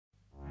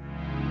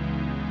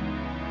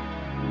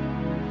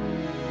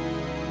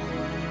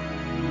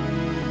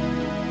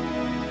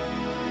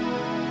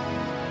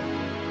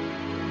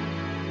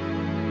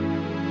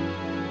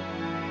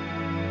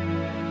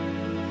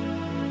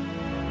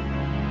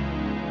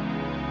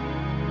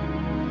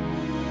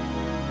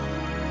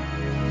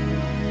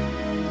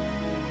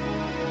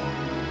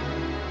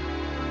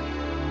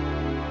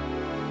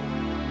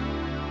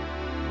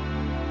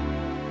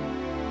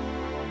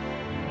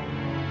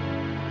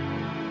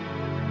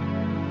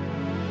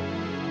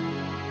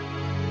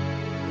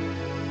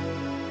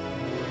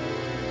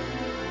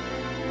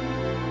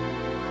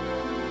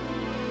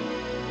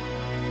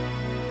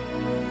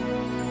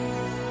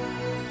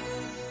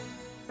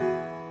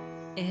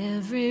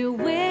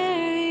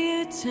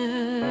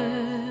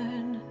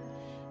return.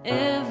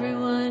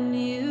 Everyone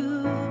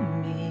you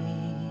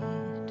meet,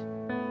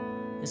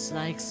 it's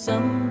like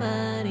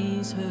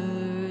somebody's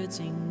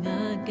hurting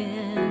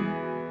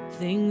again.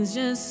 Things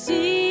just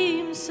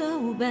seem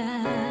so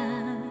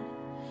bad,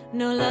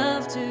 no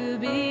love to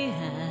be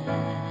had.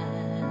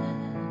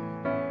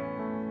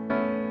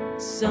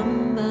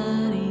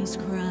 Somebody's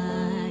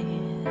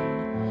crying,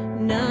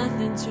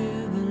 nothing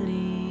to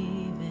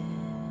believe in.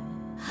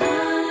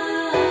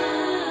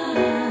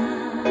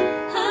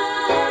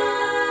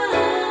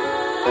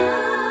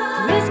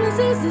 Christmas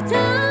is the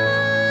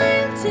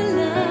time to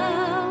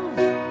love,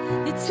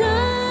 the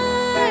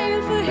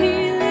time for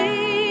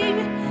healing,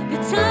 the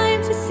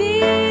time to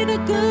see the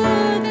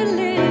good that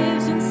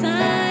lives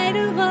inside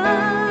of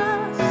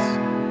us.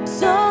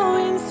 So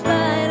in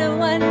spite of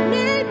what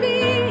may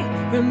be,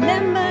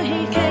 remember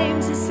He came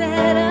to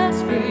set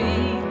us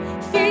free.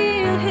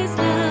 Feel His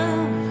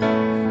love,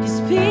 His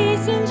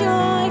peace and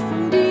joy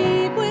from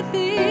deep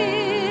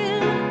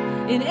within.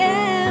 In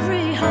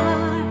every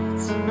heart,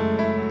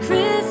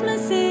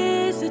 Christmas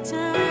is the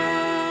time.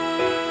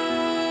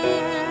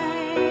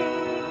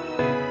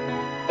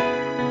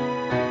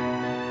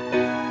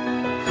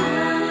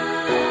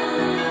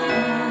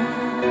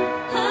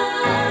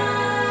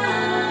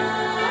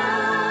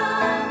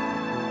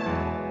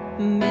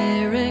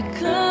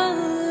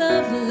 Miracle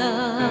of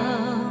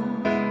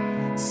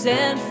love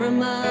sent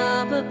from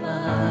up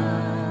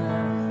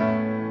above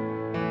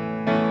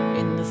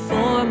in the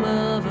form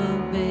of a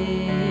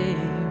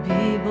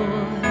baby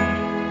boy,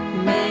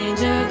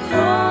 manger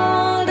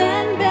cold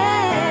and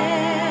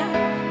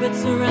bare, but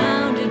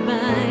surrounded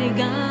by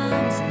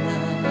God's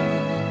love,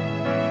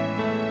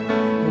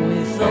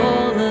 with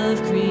all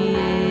of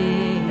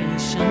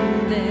creation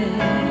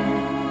there.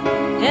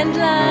 And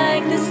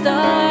like the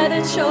star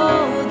that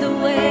showed the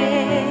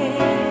way,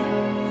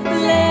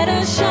 let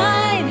us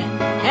shine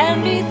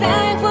and be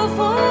thankful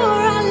for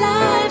our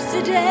lives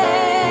today.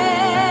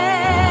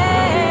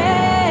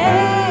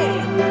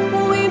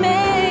 We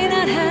may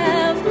not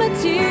have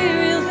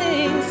material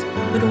things,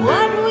 but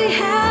what we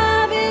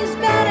have is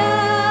better.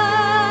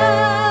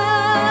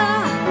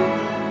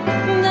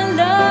 The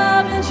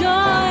love and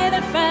joy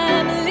that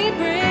family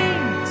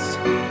brings,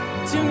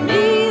 to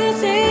me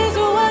this is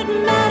what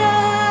matters.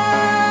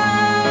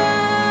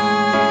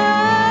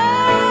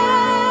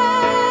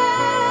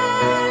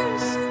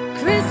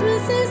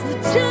 Christmas is the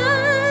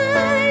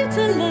time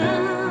to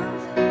love,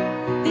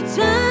 the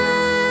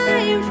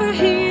time for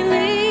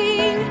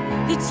healing,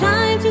 the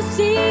time to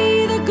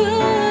see the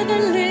good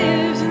that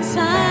lives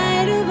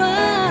inside of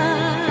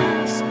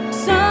us.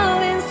 So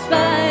in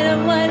spite of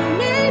what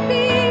may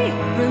be,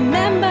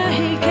 remember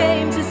He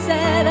came to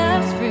set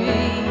us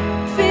free.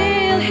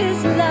 Feel His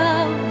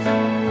love,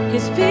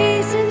 His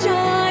peace and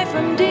joy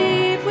from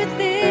deep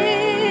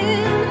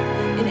within.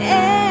 In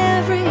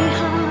every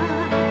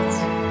heart,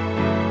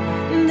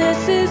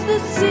 this is the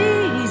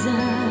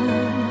season,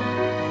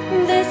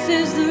 this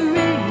is the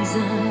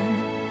reason.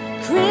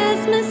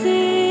 Christmas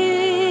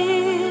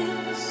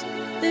is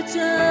the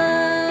time.